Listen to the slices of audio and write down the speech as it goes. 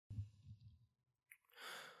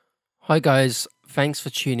Hi guys, thanks for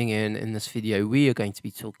tuning in. In this video, we are going to be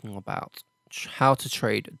talking about how to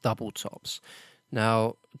trade double tops.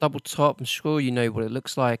 Now, double top, I'm sure you know what it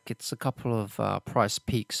looks like. It's a couple of price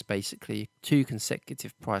peaks, basically, two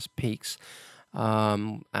consecutive price peaks.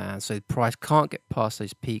 And so the price can't get past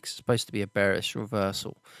those peaks. It's supposed to be a bearish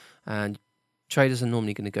reversal. And traders are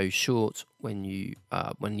normally going to go short when you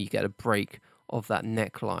get a break of that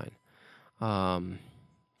neckline.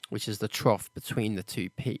 Which is the trough between the two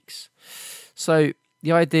peaks. So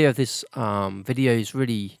the idea of this video is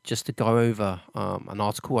really just to go over an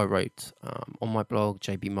article I wrote on my blog,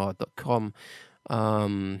 jbmarwood.com.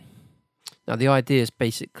 Now the idea is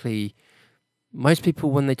basically, most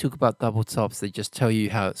people when they talk about double tops, they just tell you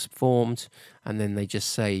how it's formed, and then they just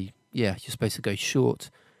say, yeah, you're supposed to go short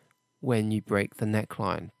when you break the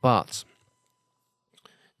neckline. But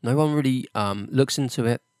no one really looks into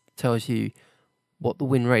it, tells you what the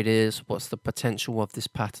win rate is, what's the potential of this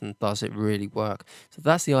pattern, does it really work? So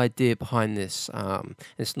that's the idea behind this.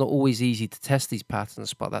 It's not always easy to test these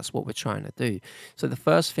patterns, but that's what we're trying to do. So the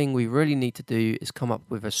first thing we really need to do is come up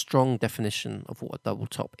with a strong definition of what a double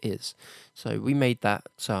top is. So we made that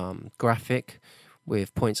graphic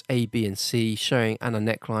with points A, B, and C showing, and a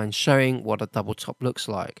neckline showing what a double top looks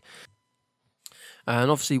like.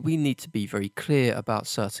 And obviously we need to be very clear about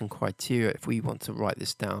certain criteria if we want to write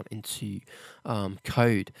this down into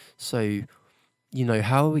code. So, you know,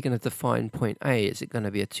 how are we going to define point A? Is it going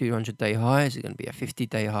to be a 200-day high? Is it going to be a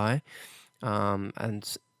 50-day high?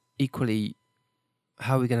 And equally,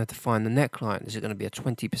 how are we going to define the neckline? Is it going to be a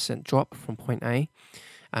 20% drop from point A?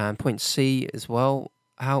 And point C as well.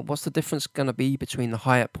 What's the difference going to be between the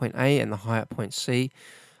high at point A and the high at point C?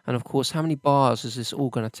 And of course, how many bars is this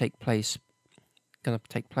all going to take place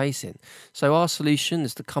in? So our solution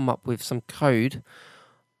is to come up with some code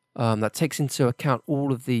that takes into account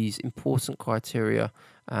all of these important criteria.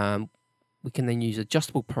 We can then use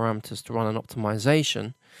adjustable parameters to run an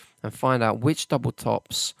optimization and find out which double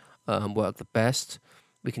tops work the best.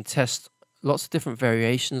 We can test lots of different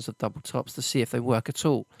variations of double tops to see if they work at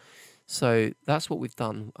all. So that's what we've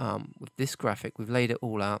done with this graphic. We've laid it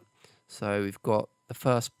all out. So we've got the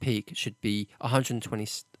first peak should be a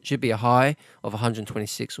high of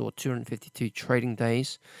 126 or 252 trading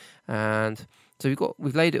days, and so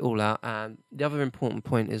we've laid it all out. And the other important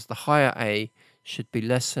point is the higher A should be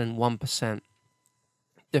less than 1%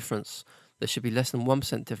 difference. There should be less than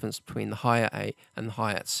 1% difference between the higher A and the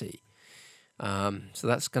higher C. So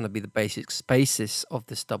that's going to be the basis of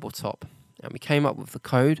this double top, and we came up with the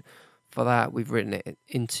code for that. We've written it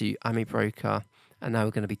into Amibroker, and now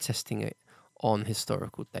we're going to be testing it on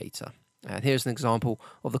historical data. And here's an example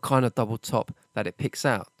of the kind of double top that it picks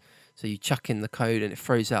out. So you chuck in the code and it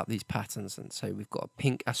throws out these patterns. And so we've got a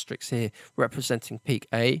pink asterisk here representing peak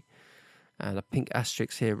A, and a pink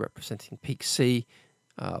asterisk here representing peak C,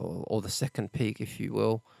 or the second peak, if you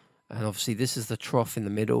will. And obviously this is the trough in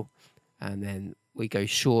the middle, and then we go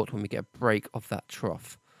short when we get a break of that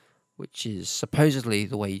trough, which is supposedly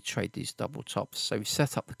the way you trade these double tops. So we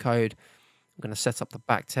set up the code. I'm going to set up the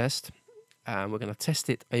backtest, and we're going to test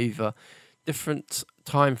it over different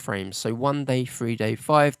time frames. So 1 day, 3 day,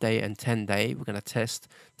 5 day, and 10 day. We're going to test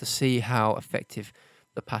to see how effective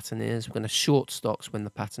the pattern is. We're going to short stocks when the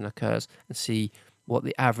pattern occurs and see what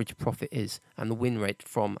the average profit is and the win rate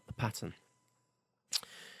from the pattern.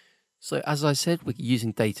 So as I said, we're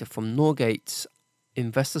using data from Norgate's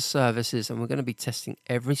investor services, and we're going to be testing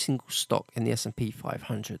every single stock in the S&P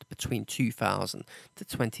 500 between 2000 to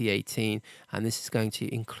 2018, and this is going to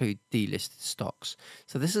include delisted stocks.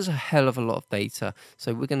 So this is a hell of a lot of data.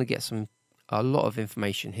 So we're going to get a lot of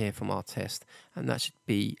information here from our test, and that should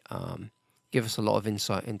be give us a lot of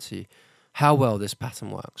insight into how well this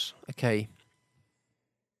pattern works. Okay.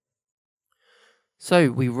 So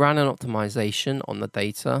we ran an optimization on the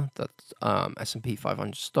data that S&P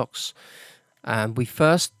 500 stocks. And we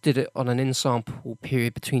first did it on an in-sample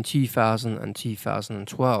period between 2000 and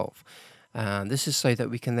 2012. And this is so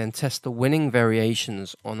that we can then test the winning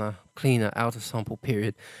variations on a cleaner out-of-sample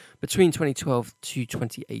period between 2012 to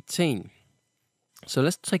 2018. So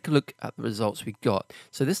let's take a look at the results we got.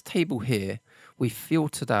 So this table here, we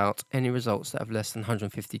filtered out any results that have less than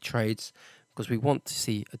 150 trades because we want to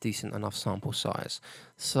see a decent enough sample size.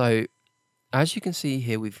 So as you can see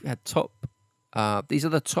here, we've had these are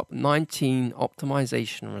the top 19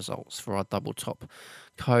 optimization results for our double top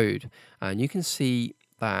code. And you can see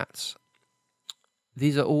that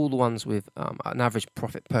these are all the ones with an average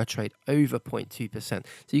profit per trade over 0.2%. So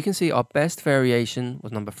you can see our best variation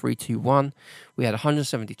was number 321. We had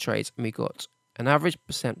 170 trades and we got an average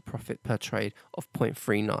percent profit per trade of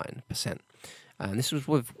 0.39%. And this was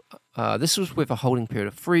with This was with a holding period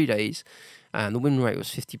of 3 days, and the win rate was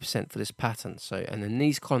 50% for this pattern. So, and then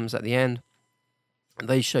these columns at the end,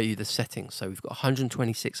 they show you the settings. So we've got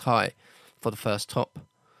 126 high for the first top,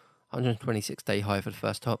 126-day high for the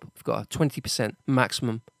first top. We've got a 20%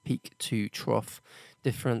 maximum peak to trough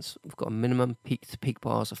difference. We've got a minimum peak to peak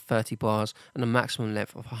bars of 30 bars and a maximum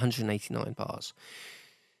length of 189 bars.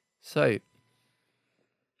 So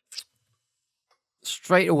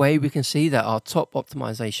straight away we can see that our top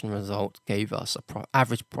optimization result gave us a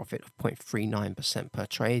average profit of 0.39% per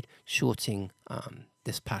trade, shorting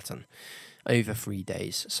this pattern over 3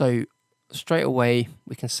 days. So straight away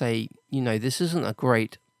we can say, you know, this isn't a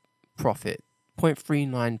great profit.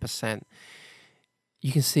 0.39%.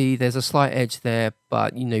 You can see there's a slight edge there,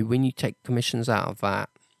 but you know, when you take commissions out of that,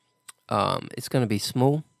 it's going to be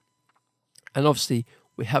small. And obviously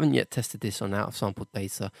we haven't yet tested this on out of sample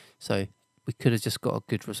data, so we could have just got a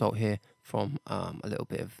good result here from a little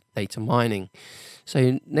bit of data mining.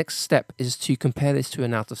 So next step is to compare this to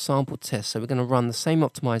an out of sample test. So we're going to run the same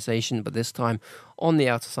optimization, but this time on the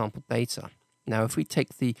out of sample data. Now, if we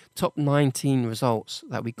take the top 19 results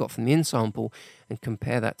that we got from the in sample and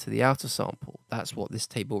compare that to the outer sample, that's what this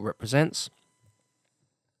table represents.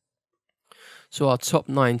 So our top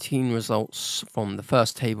 19 results from the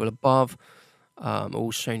first table above are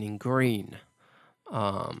all shown in green.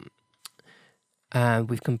 And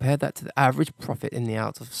we've compared that to the average profit in the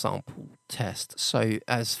out of sample test. So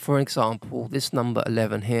as for example, this number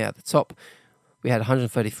 11 here at the top, we had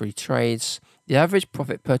 133 trades. The average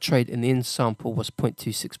profit per trade in the in sample was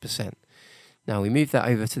 0.26%. Now we move that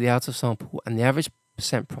over to the out of sample, and the average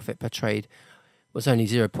percent profit per trade was only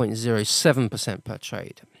 0.07% per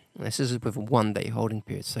trade. And this is with a 1 day holding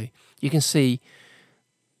period. So you can see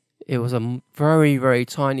it was a very, very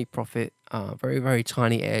tiny profit, very, very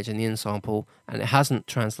tiny edge in the in sample, and it hasn't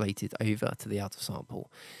translated over to the out of sample.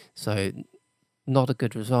 So not a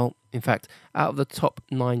good result. In fact, out of the top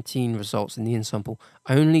 19 results in the in sample,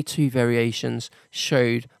 only 2 variations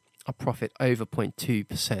showed a profit over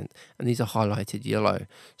 0.2%, and these are highlighted yellow.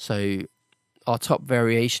 So our top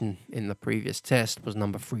variation in the previous test was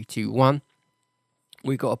number 321.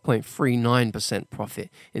 We got a 0.39% profit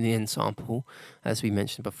in the in sample, as we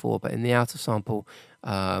mentioned before, but in the out of sample,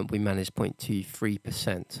 we managed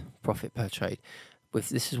 0.23% profit per trade.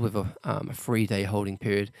 This is with a 3 day holding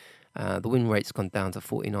period. The win rate's gone down to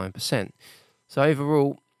 49%. So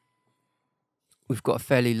overall, we've got a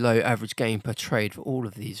fairly low average gain per trade for all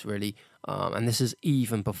of these, really, and this is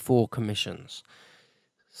even before commissions.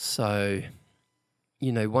 So,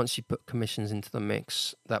 you know, once you put commissions into the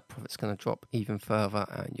mix, that profit's going to drop even further,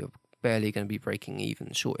 and you're barely going to be breaking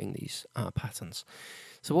even shorting these patterns.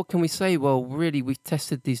 So what can we say? Well, really, we've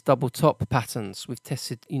tested these double top patterns. We've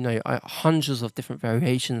tested, you know, hundreds of different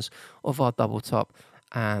variations of our double top,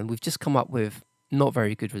 and we've just come up with not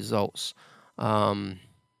very good results.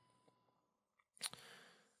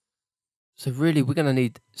 So really, we're going to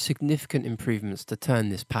need significant improvements to turn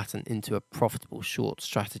this pattern into a profitable short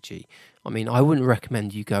strategy. I mean, I wouldn't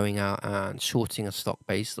recommend you going out and shorting a stock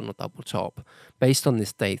based on a double top. Based on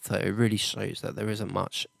this data, it really shows that there isn't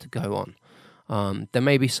much to go on. There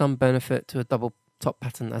may be some benefit to a double top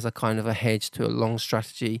pattern as a kind of a hedge to a long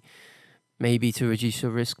strategy, maybe to reduce your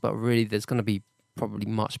risk, but really there's going to be probably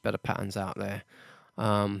much better patterns out there.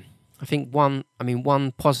 I think one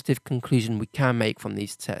positive conclusion we can make from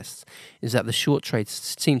these tests is that the short trades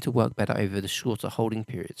seem to work better over the shorter holding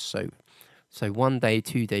periods. So 1 day,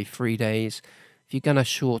 2 day, 3 days. If you're going to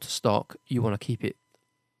short a stock, you want to keep it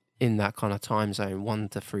in that kind of time zone, 1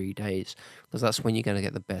 to 3 days, because that's when you're going to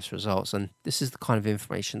get the best results. And this is the kind of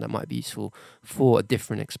information that might be useful for a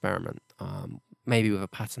different experiment, maybe with a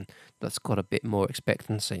pattern that's got a bit more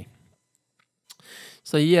expectancy.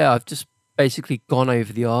 So yeah, I've just basically gone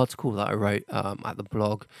over the article that I wrote at the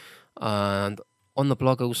blog, and on the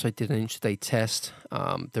blog I also did an intraday test.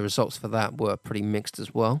 The results for that were pretty mixed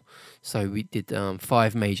as well. So we did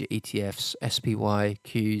 5 major ETFs: SPY,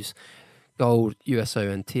 Qs, Gold, USO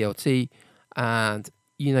and TLT, and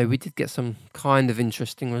you know, we did get some kind of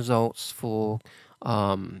interesting results for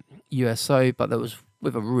USO, but that was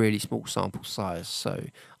with a really small sample size, so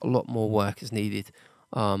a lot more work is needed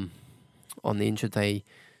on the intraday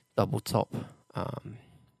double top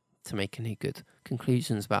to make any good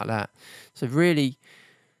conclusions about that. So really,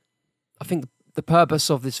 I think the purpose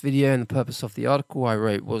of this video and the purpose of the article I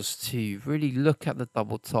wrote was to really look at the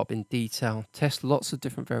double top in detail, test lots of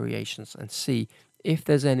different variations, and see if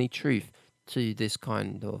there's any truth to this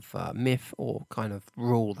kind of myth or kind of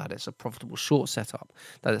rule that it's a profitable short setup,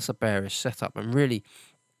 that it's a bearish setup. And really,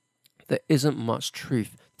 there isn't much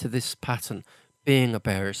truth to this pattern being a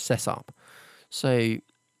bearish setup. So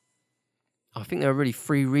I think there are really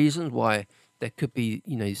three reasons why there could be,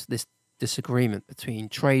 this disagreement between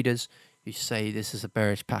traders who say this is a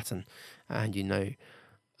bearish pattern and,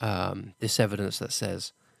 this evidence that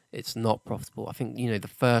says it's not profitable. I think, the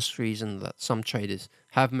first reason that some traders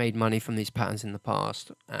have made money from these patterns in the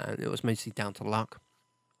past, and it was mostly down to luck.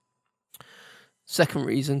 Second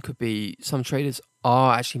reason could be some traders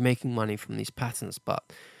are actually making money from these patterns,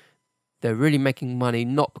 but they're really making money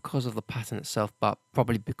not because of the pattern itself, but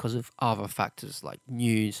probably because of other factors like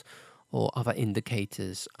news or other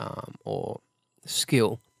indicators or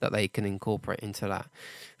skill that they can incorporate into that.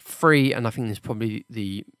 Three, and I think this is probably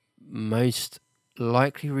the most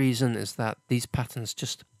likely reason, is that these patterns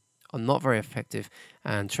just are not very effective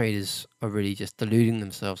and traders are really just deluding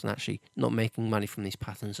themselves and actually not making money from these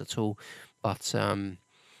patterns at all. But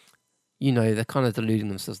they're kind of deluding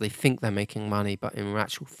themselves. They think they're making money, but in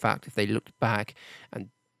actual fact, if they looked back and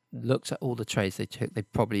looked at all the trades they took, they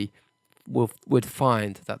probably would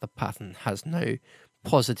find that the pattern has no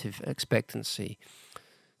positive expectancy.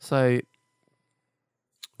 So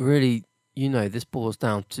really, this boils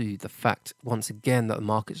down to the fact, once again, that the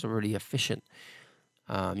markets are really efficient.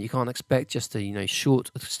 You can't expect just to, short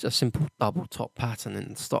a simple double top pattern in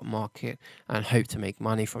the stock market and hope to make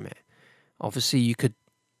money from it. Obviously, you could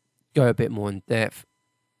go a bit more in depth,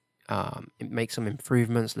 make some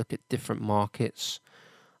improvements, look at different markets,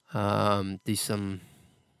 do some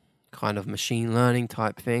kind of machine learning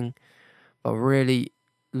type thing. But really,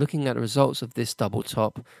 looking at the results of this double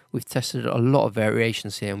top, we've tested a lot of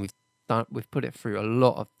variations here, and we've put it through a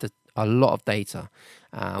lot of data.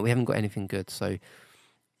 We haven't got anything good, so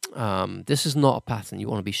this is not a pattern you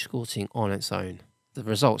want to be shorting on its own. The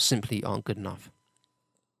results simply aren't good enough.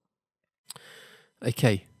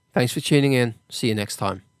 Okay, thanks for tuning in. See you next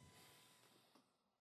time.